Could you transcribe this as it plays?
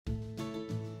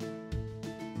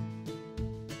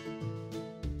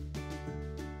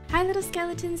Hi little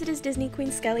skeletons, it is Disney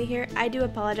Queen Skelly here. I do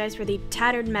apologize for the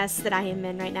tattered mess that I am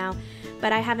in right now,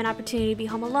 but I have an opportunity to be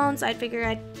home alone, so I figured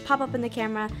I'd pop up in the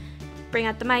camera, bring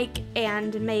out the mic,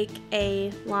 and make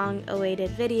a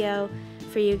long-awaited video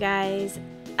for you guys.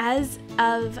 As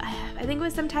of, I think it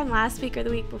was sometime last week or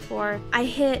the week before, I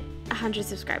hit 100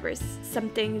 subscribers,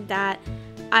 something that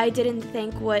I didn't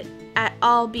think would at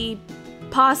all be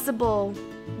possible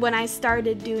when I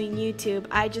started doing YouTube.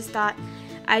 I just thought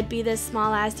I'd be this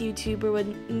small ass YouTuber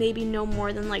with maybe no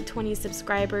more than like 20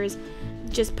 subscribers,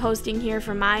 just posting here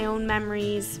for my own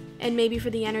memories and maybe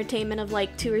for the entertainment of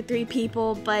like 2 or 3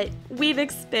 people, but we've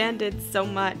expanded so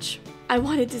much. I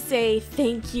wanted to say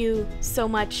thank you so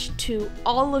much to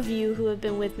all of you who have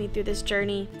been with me through this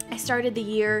journey. I started the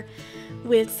year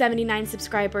with 79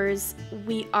 subscribers.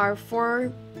 We are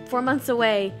four months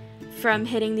away from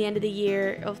hitting the end of the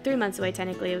year. Oh, 3 months away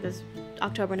technically, because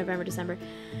October, November, December.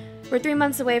 We're 3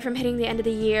 months away from hitting the end of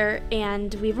the year,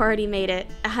 and we've already made it.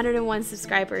 101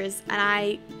 subscribers, and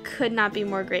I could not be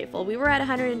more grateful. We were at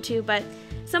 102, but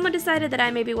someone decided that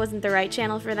I maybe wasn't the right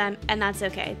channel for them, and that's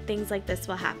okay. Things like this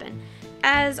will happen.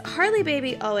 As Harley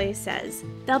Baby always says,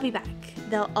 they'll be back.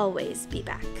 They'll always be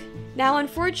back. Now,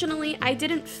 unfortunately, I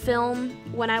didn't film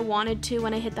when I wanted to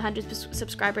when I hit the 100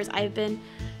 subscribers. I've been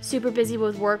super busy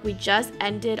with work. We just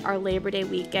ended our Labor Day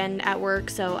weekend at work,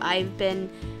 so I've been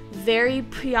very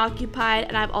preoccupied,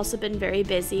 and I've also been very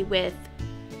busy with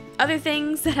other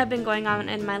things that have been going on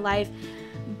in my life.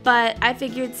 But I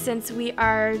figured since we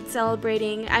are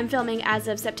celebrating, I'm filming as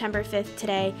of September 5th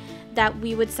today, that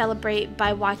we would celebrate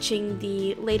by watching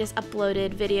the latest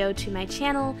uploaded video to my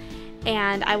channel.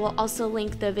 And I will also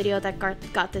link the video that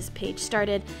got this page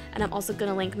started, and I'm also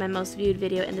going to link my most viewed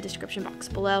video in the description box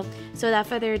below. So without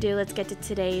further ado, let's get to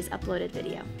today's uploaded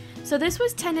video. So this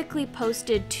was technically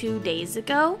posted 2 days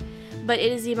ago, but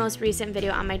it is the most recent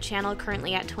video on my channel,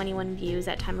 currently at 21 views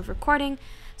at time of recording.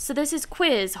 So this is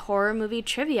Quiz Horror Movie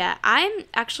Trivia. I'm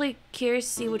actually curious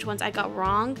to see which ones I got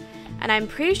wrong, and I'm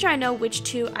pretty sure I know which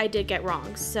 2 I did get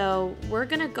wrong. So we're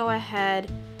going to go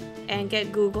ahead and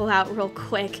get Google out real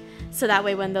quick, so that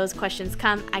way when those questions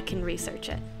come, I can research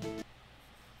it.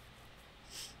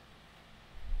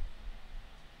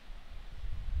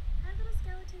 Hi little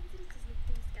skeletons, it is Disney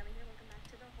Queen Skelly here. Welcome back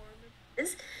to the horror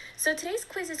movies. So today's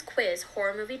quiz is Quiz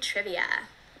Horror Movie Trivia.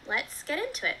 Let's get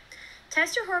into it.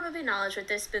 Test your horror movie knowledge with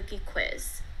this spooky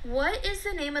quiz. What is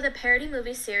the name of the parody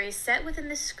movie series set within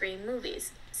the Scream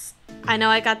movies? I know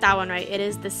I got that one right. It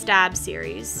is the Stab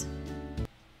series.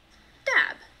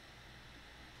 Stab.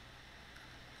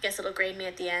 Guess it'll grade me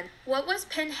at the end. What was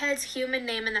Pinhead's human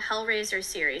name in the Hellraiser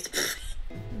series?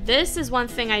 This is one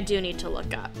thing I do need to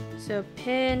look up. So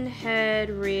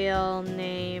Pinhead real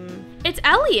name. It's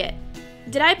Elliot.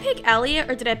 Did I pick Elliot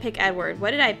or did I pick Edward?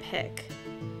 What did I pick?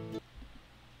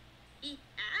 He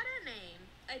had a name.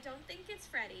 I don't think it's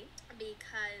Freddy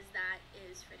because that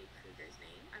is Freddy Krueger's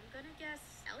name. I'm gonna guess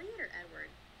Elliot or Edward.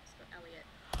 Let's go Elliot.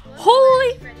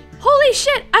 Holy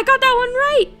shit! I got that one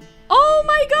right! Oh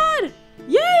my god!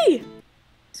 Yay!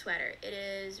 Sweater. It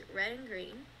is red and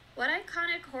green. What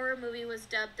iconic horror movie was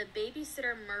dubbed the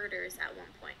Babysitter Murders at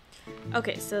one point?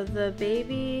 Okay, so the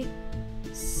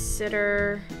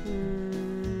Babysitter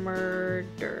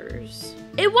Murders.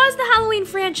 It was the Halloween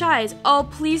franchise. Oh,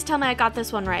 please tell me I got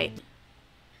this one right.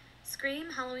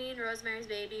 Scream, Halloween, Rosemary's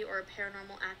Baby, or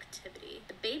Paranormal Activity?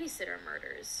 The Babysitter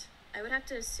Murders. I would have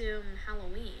to assume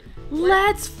Halloween.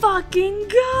 Let's fucking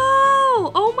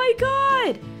go! Oh my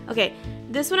god! Okay,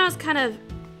 this one I was kind of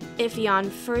iffy on.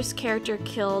 First character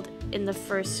killed in the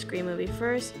first Scream movie.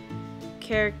 First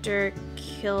character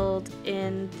killed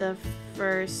in the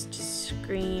first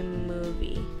Scream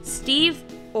movie. Steve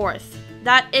Orth.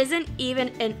 That isn't even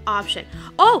an option.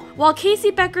 Oh, while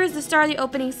Casey Becker is the star of the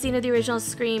opening scene of the original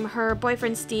Scream, her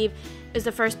boyfriend Steve is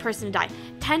the first person to die.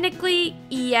 Technically,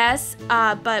 yes,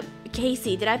 but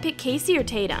Casey. Did I pick Casey or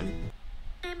Tatum?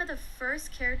 Name of the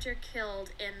first character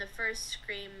killed in the first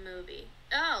Scream movie.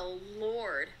 Oh,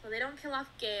 Lord. Well, they don't kill off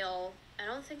Gail. I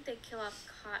don't think they kill off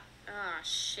Oh,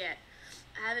 shit.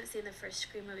 I haven't seen the first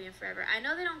Scream movie in forever. I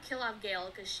know they don't kill off Gail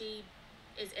because she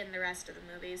is in the rest of the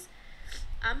movies.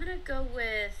 I'm gonna go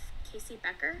with Casey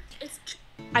Becker.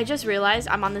 I just realized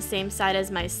I'm on the same side as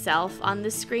myself on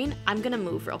this screen. I'm gonna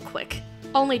move real quick.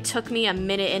 Only took me a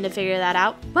minute in to figure that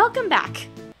out. Welcome back.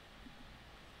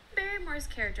 Barrymore's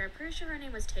character, I'm pretty sure her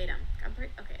name was Tatum.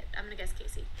 Okay, I'm gonna guess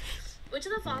Casey. Which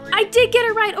of the following? I did get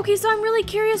it right. Okay, so I'm really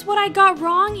curious what I got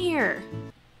wrong here.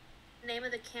 Name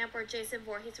of the camp where Jason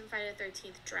Voorhees from Friday the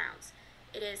 13th drowns.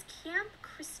 It is Camp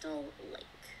Crystal Lake.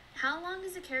 How long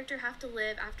does a character have to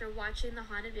live after watching the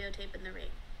haunted videotape in the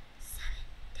ring? 7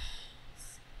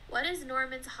 days. What is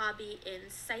Norman's hobby in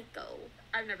Psycho?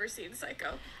 I've never seen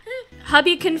Psycho.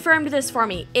 Hubby confirmed this for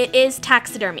me. It is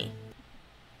taxidermy.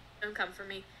 Don't come for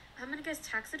me. I'm gonna guess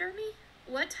taxidermy?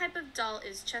 What type of doll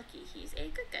is Chucky? He's a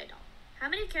good guy doll. How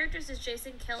many characters does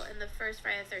Jason kill in the first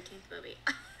Friday the 13th movie?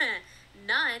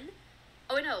 None.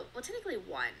 Oh no, well technically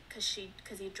one, because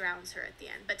he drowns her at the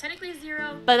end. But technically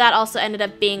 0. But that also ended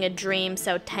up being a dream,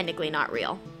 so technically not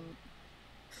real.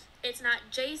 It's not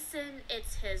Jason,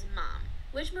 it's his mom.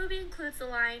 Which movie includes the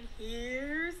line,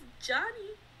 "Here's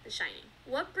Johnny"? The Shining.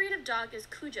 What breed of dog is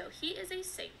Cujo? He is a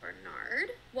Saint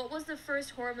Bernard. What was the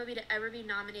first horror movie to ever be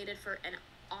nominated for an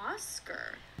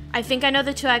Oscar? I think I know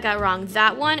the two I got wrong.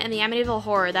 That one and the Amityville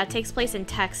Horror. That takes place in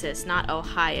Texas, not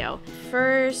Ohio.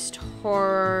 First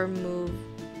horror movie,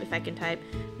 if I can type,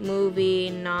 movie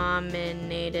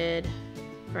nominated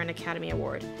for an Academy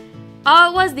Award.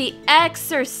 Oh, it was The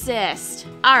Exorcist.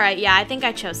 All right, yeah, I think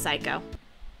I chose Psycho.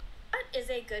 That is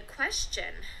a good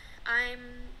question. I'm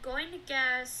going to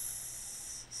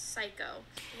guess Psycho.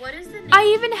 What is the name? I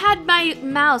even had my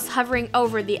mouse hovering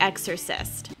over The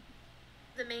Exorcist.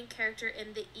 The main character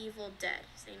in The Evil Dead.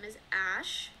 His name is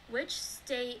Ash. Which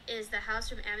state is the house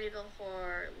from Amityville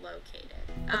Horror located?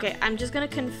 Okay, I'm just gonna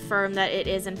confirm that it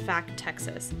is in fact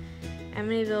Texas.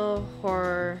 Amityville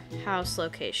Horror house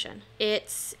location.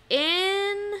 It's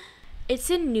in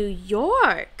New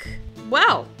York.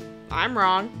 Well, I'm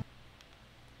wrong.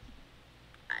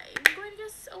 I'm going to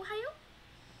guess Ohio.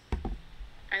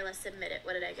 Alright, let's submit it.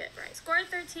 What did I get right? Score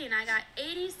 13. I got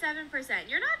 87%.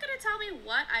 You're not going to tell me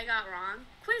what I got wrong.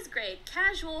 Quiz grade.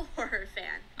 Casual horror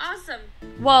fan. Awesome.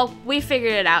 Well, we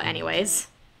figured it out anyways.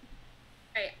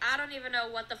 Alright, I don't even know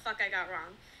what the fuck I got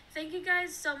wrong. Thank you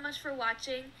guys so much for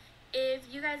watching. If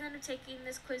you guys end up taking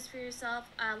this quiz for yourself,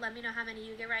 let me know how many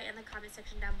you get right in the comment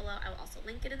section down below. I will also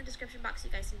link it in the description box so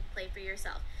you guys can play for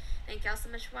yourself. Thank y'all so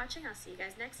much for watching. I'll see you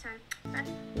guys next time. Bye.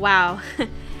 Wow.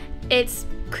 It's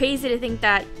crazy to think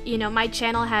that, my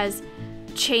channel has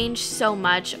changed so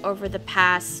much over the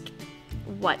past,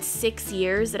 6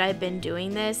 years that I've been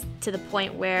doing this, to the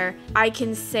point where I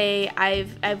can say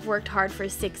I've worked hard for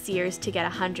 6 years to get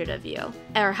 100 of you,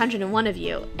 or 101 of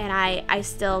you, and I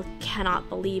still cannot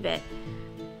believe it.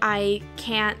 I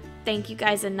can't thank you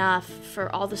guys enough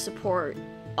for all the support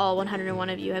all 101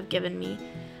 of you have given me.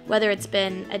 Whether it's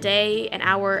been a day, an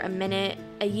hour, a minute,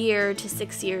 a year to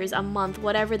 6 years, a month,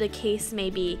 whatever the case may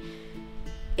be,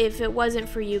 if it wasn't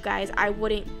for you guys, I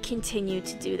wouldn't continue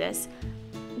to do this.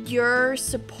 Your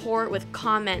support with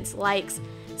comments, likes,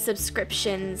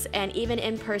 subscriptions, and even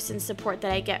in-person support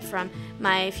that I get from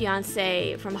my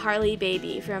fiance, from Harley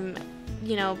Baby, from,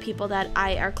 people that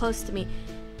are close to me.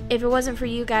 If it wasn't for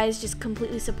you guys just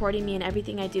completely supporting me in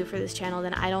everything I do for this channel,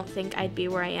 then I don't think I'd be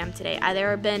where I am today. There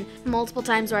have been multiple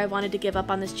times where I wanted to give up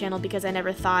on this channel because I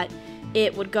never thought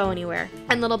it would go anywhere.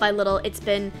 And little by little, it's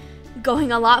been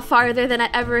going a lot farther than I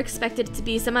ever expected it to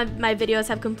be. Some of my videos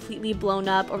have completely blown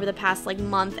up over the past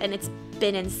month, and it's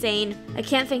been insane. I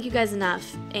can't thank you guys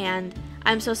enough, and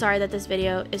I'm so sorry that this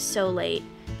video is so late.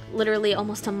 Literally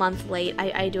almost a month late.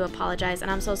 I do apologize,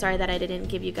 and I'm so sorry that I didn't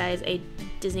give you guys a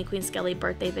Disney Queen Skelly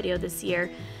birthday video this year.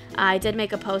 I did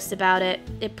make a post about it.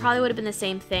 It probably would have been the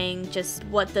same thing, just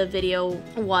what the video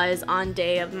was on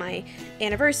day of my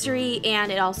anniversary,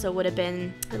 and it also would have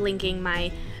been linking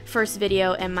my first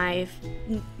video and my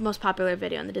most popular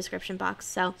video in the description box.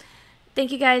 So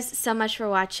thank you guys so much for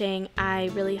watching. I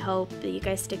really hope that you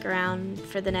guys stick around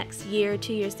for the next year,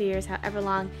 2 years, 3 years, however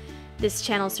long this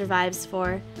channel survives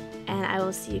for, and I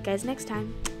will see you guys next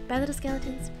time. Bye, little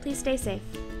skeletons. Please stay safe.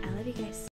 I love you guys.